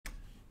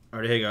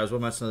Alright, hey guys,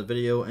 welcome back to another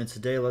video, and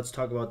today let's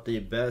talk about the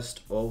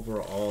best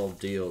overall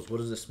deals. What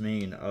does this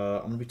mean? I'm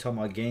going to be talking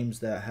about games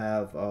that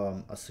have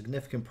a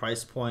significant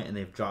price point and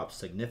they've dropped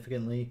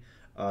significantly.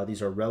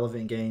 These are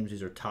relevant games,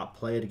 these are top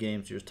played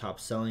games, these are top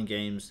selling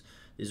games.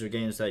 These are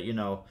games that, you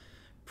know,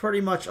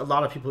 pretty much a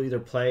lot of people either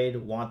played,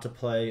 want to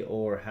play,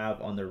 or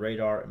have on their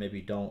radar, and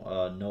maybe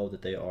don't know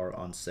that they are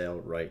on sale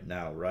right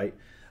now, right?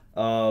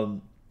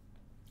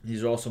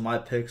 These are also my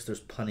picks, there's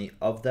plenty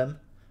of them,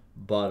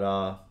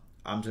 but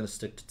I'm just going to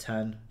stick to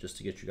 10 just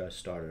to get you guys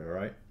started, all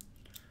right?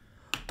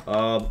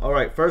 All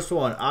right, first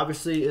one,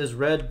 obviously, is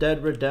Red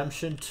Dead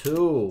Redemption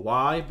 2.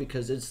 Why?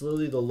 Because it's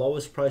literally the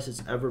lowest price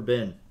it's ever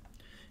been.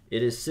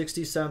 It is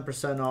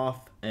 67%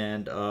 off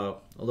and a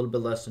little bit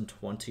less than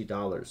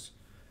 $20.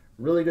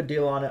 Really good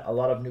deal on it. A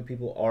lot of new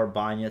people are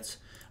buying it.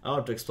 I don't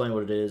have to explain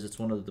what it is. It's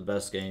one of the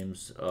best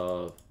games,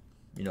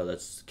 you know,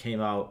 that's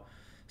came out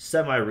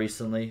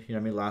semi-recently, you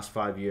know what I mean, last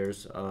 5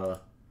 years.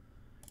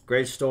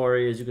 Great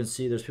story. As you can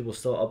see, there's people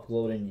still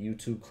uploading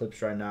YouTube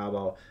clips right now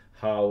about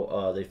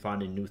how they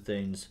finding new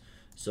things.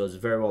 So it's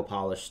very well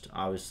polished.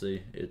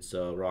 Obviously, it's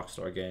a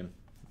Rockstar game.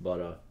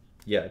 But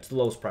yeah, it's the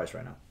lowest price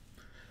right now.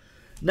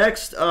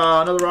 Next,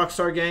 another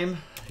Rockstar game.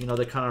 You know,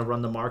 they kind of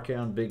run the market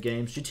on big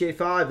games. GTA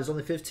 5 is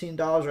only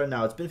 $15 right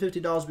now. It's been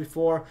 $50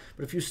 before.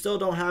 But if you still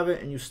don't have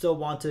it and you still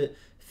want it,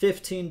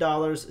 $15,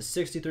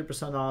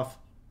 63% off.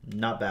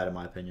 Not bad in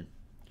my opinion.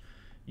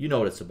 You know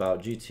what it's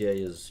about.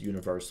 GTA is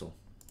universal.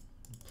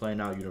 Playing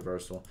out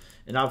universal,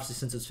 and obviously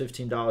since it's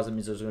 $15, that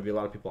means there's going to be a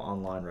lot of people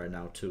online right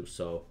now too.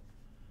 So,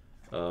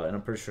 and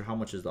I'm pretty sure how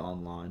much is the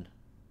online?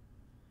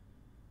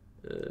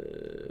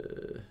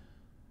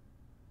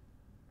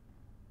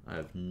 I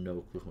have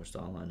no clue how much the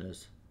online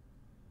is.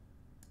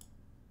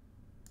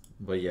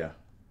 But yeah,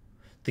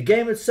 the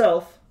game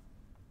itself,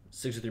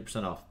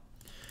 63% off.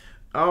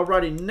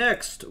 Alrighty,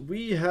 next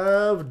we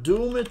have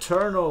Doom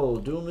Eternal.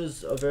 Doom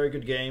is a very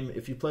good game.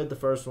 If you played the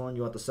first one,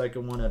 you want the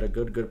second one at a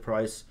good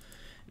price.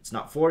 It's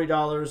not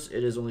 $40.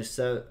 It is only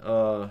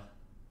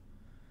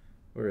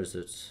where is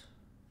it?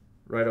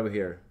 Right over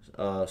here.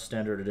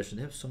 Standard edition.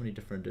 They have so many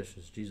different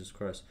editions. Jesus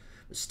Christ.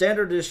 The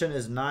standard edition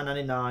is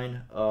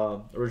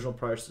 $9.99. Original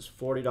price is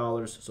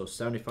 $40, so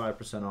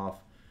 75%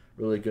 off.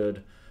 Really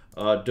good.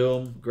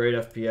 Doom, great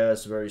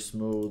FPS, very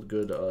smooth,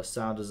 good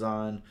sound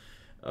design.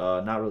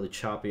 Not really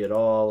choppy at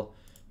all.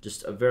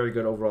 Just a very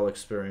good overall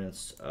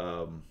experience.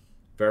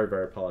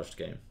 Very polished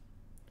game.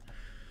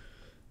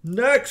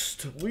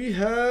 Next, we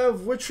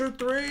have Witcher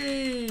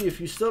 3.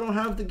 If you still don't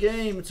have the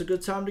game, it's a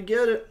good time to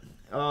get it.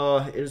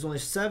 It is only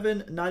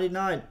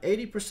 $7.99,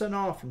 80%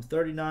 off from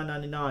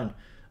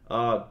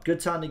 $39.99. Good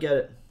time to get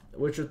it.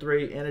 Witcher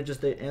 3, and they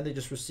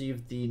just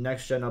received the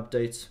next gen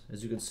updates,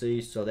 as you can see.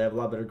 So they have a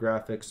lot better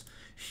graphics,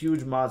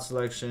 huge mod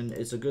selection.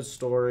 It's a good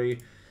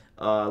story,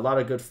 a lot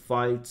of good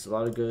fights, a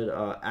lot of good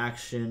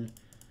action.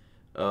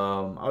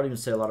 I would even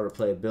say a lot of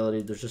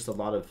replayability. There's just a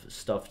lot of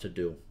stuff to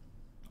do.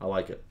 I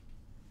like it.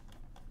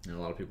 And a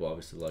lot of people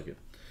obviously like it.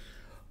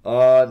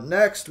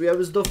 Next, we have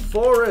is The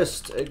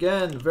Forest.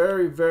 Again,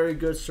 very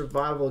good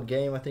survival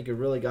game. I think it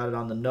really got it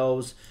on the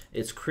nose.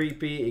 It's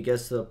creepy. It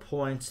gets to the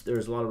point.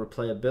 There's a lot of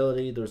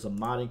replayability. There's a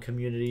modding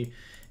community.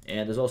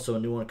 And there's also a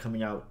new one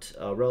coming out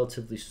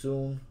relatively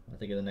soon. I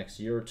think in the next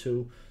year or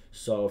two.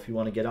 So if you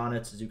want to get on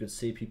it, as you can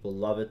see, people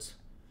love it.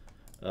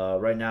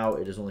 Right now,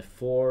 it is only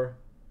 $4.59,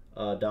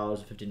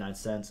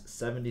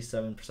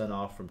 77%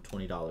 off from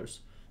 $20.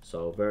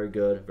 So very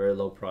good, very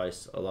low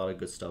price, a lot of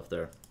good stuff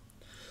there.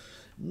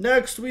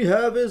 Next we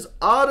have is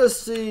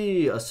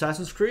Odyssey,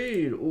 Assassin's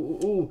Creed.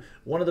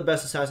 One of the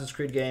best Assassin's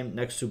Creed game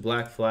next to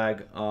Black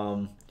Flag.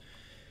 And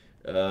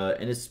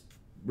it's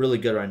really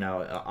good right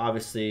now.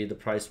 Obviously the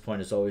price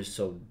point is always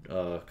so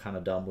kind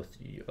of dumb with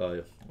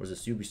what is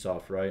this,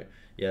 Ubisoft, right?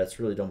 Yeah, it's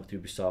really dumb with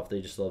Ubisoft.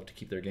 They just love to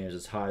keep their games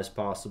as high as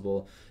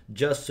possible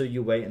just so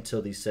you wait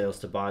until these sales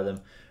to buy them.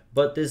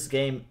 But this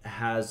game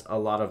has a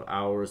lot of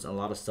hours and a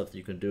lot of stuff that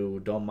you can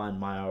do. Don't mind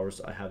my hours.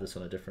 I have this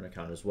on a different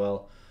account as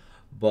well.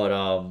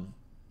 But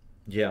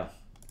yeah,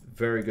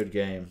 very good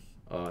game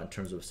in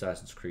terms of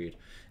Assassin's Creed.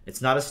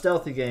 It's not a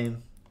stealthy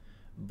game,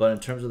 but in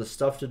terms of the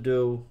stuff to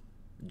do,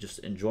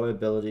 just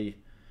enjoyability,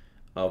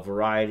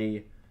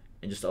 variety,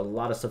 and just a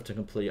lot of stuff to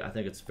complete, I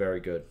think it's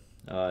very good.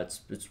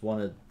 It's one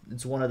of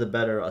the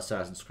better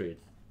Assassin's Creed.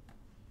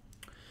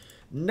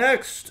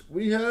 Next,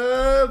 we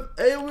have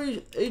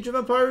Age of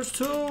Empires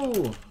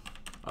 2.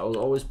 I will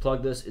always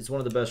plug this. It's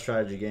one of the best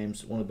strategy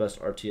games, one of the best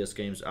RTS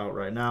games out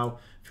right now.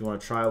 If you want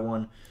to try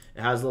one,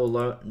 it has a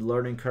little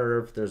learning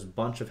curve. There's a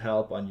bunch of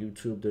help on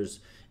YouTube.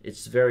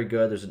 It's very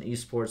good. There's an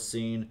esports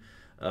scene.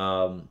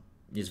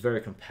 It's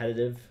very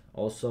competitive.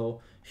 Also,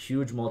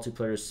 huge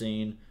multiplayer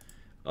scene.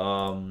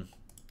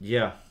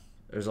 Yeah,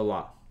 there's a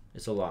lot.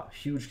 It's a lot.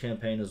 Huge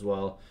campaign as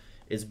well.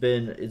 It's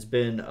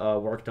been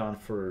worked on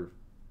for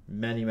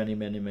many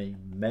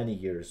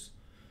years,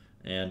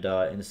 and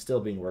it's still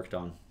being worked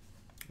on.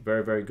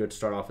 Very good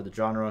start off with the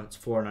genre. It's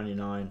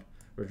 $4.99,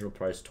 original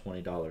price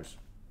 $20.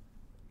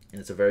 and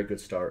it's a very good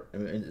start. I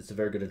it's a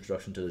very good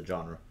introduction to the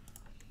genre.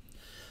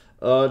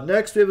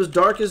 Next, we have his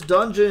Darkest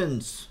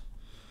Dungeons.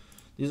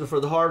 These are for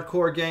the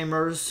hardcore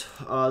gamers.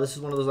 This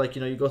is one of those, like,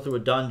 you go through a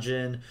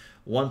dungeon,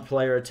 one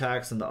player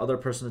attacks and the other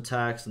person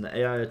attacks, and the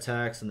AI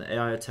attacks and the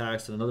AI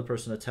attacks and another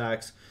person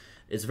attacks.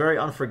 It's very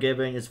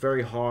unforgiving. It's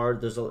very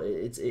hard.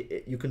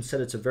 You can set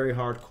it to very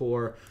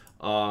hardcore.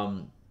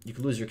 You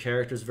can lose your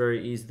characters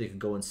very easy. They can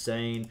go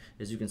insane.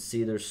 As you can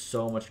see, there's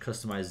so much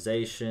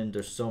customization.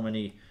 There's so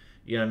many,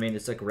 you know what I mean?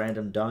 It's like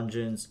random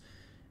dungeons.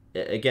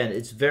 Again,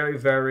 it's very,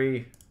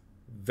 very,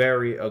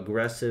 very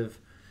aggressive,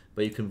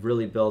 but you can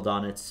really build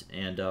on it.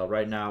 And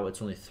right now,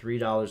 it's only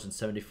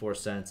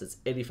 $3.74. It's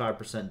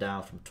 85%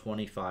 down from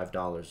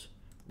 $25.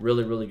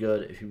 Really, really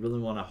good. If you really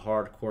want a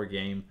hardcore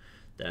game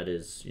that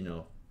is,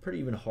 pretty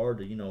even hard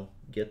to,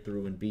 get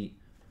through and beat,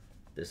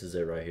 this is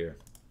it right here.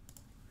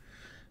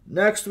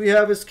 Next we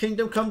have is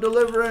Kingdom Come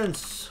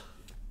Deliverance.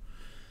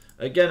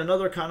 Again,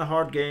 another kind of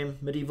hard game,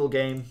 medieval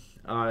game.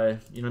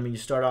 You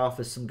start off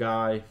as some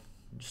guy,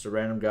 just a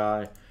random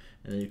guy,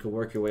 and then you can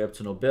work your way up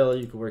to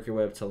nobility. You can work your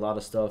way up to a lot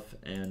of stuff,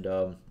 and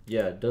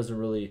yeah, it doesn't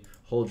really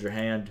hold your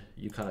hand.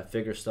 You kind of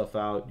figure stuff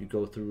out. You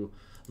go through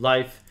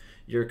life.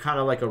 You're kind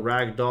of like a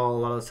rag doll a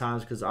lot of the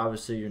times because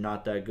obviously you're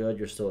not that good.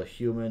 You're still a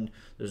human.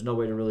 There's no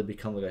way to really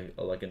become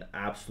like an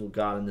absolute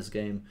god in this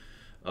game.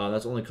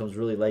 That only comes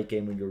really late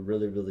game when you're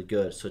really, really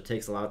good. So it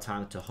takes a lot of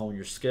time to hone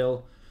your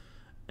skill.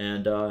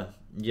 And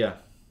yeah,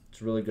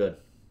 it's really good.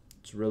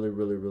 It's really,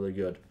 really, really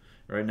good.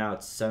 Right now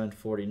it's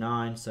 $7.49,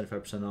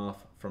 75%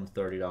 off from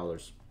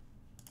 $30.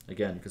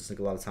 Again, you can sink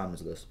a lot of time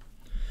into this.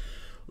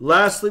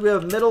 Lastly, we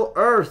have Middle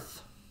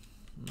Earth.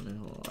 Hold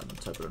on, I'm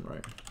gonna type it in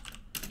right.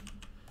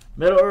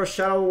 Middle Earth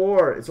Shadow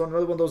War. It's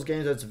another one of those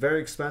games that's very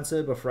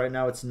expensive, but for right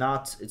now it's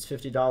not. It's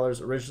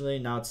 $50 originally.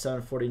 Now it's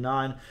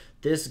 $7.49.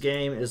 This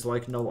game is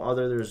like no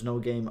other. There's no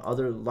game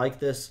other like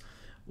this.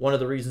 One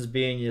of the reasons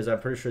being is I'm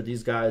pretty sure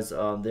these guys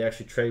they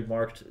actually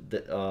trademarked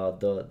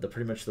the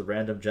pretty much the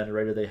random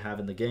generator they have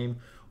in the game.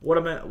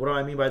 What do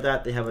I mean by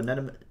that? They have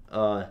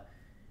a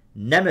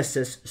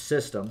Nemesis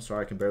system.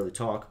 Sorry, I can barely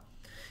talk.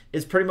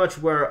 It's pretty much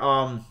where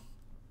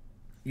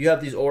you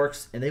have these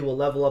orcs, and they will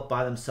level up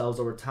by themselves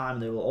over time.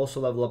 They will also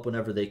level up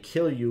whenever they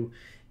kill you.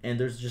 And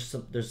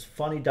there's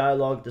funny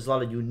dialogue. There's a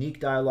lot of unique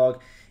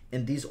dialogue,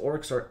 and these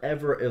orcs are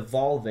ever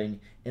evolving.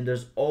 And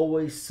there's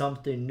always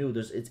something new.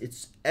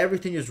 It's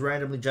everything is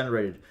randomly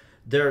generated.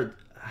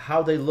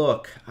 How they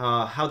look,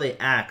 how they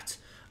act.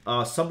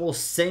 Some will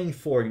sing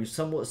for you.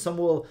 Some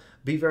will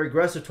be very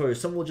aggressive toward you.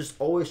 Some will just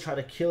always try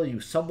to kill you.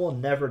 Some will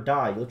never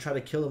die. You'll try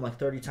to kill them like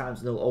 30 times,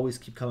 and they'll always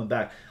keep coming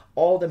back.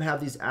 All of them have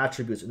these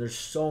attributes, and there's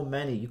so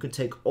many. You can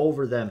take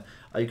over them.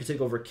 You can take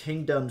over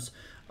kingdoms.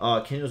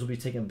 Kingdoms will be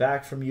taken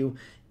back from you.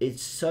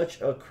 It's such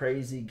a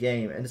crazy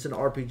game, and it's an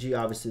RPG,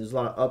 obviously. There's a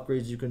lot of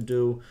upgrades you can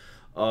do.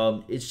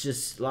 It's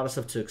just a lot of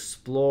stuff to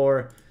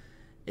explore.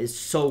 It's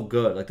so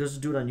good. Like, there's a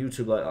dude on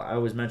YouTube, like I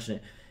always mention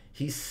it.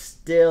 He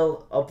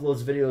still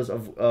uploads videos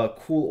of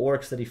cool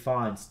orcs that he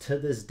finds to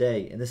this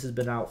day, and this has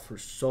been out for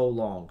so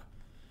long.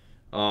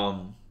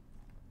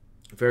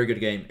 Very good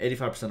game.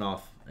 85%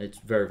 off. It's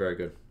very, very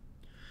good.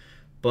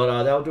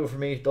 But that'll do it for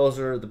me. Those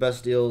are the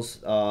best deals,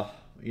 you know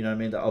what I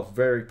mean, of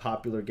very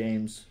popular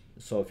games.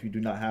 So if you do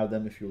not have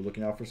them, if you're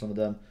looking out for some of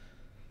them,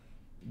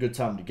 good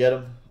time to get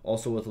them.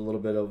 Also with a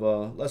little bit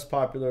of less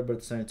popular, but at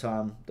the same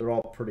time, they're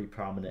all pretty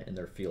prominent in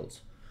their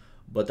fields.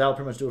 But that'll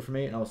pretty much do it for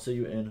me, and I'll see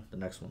you in the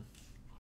next one.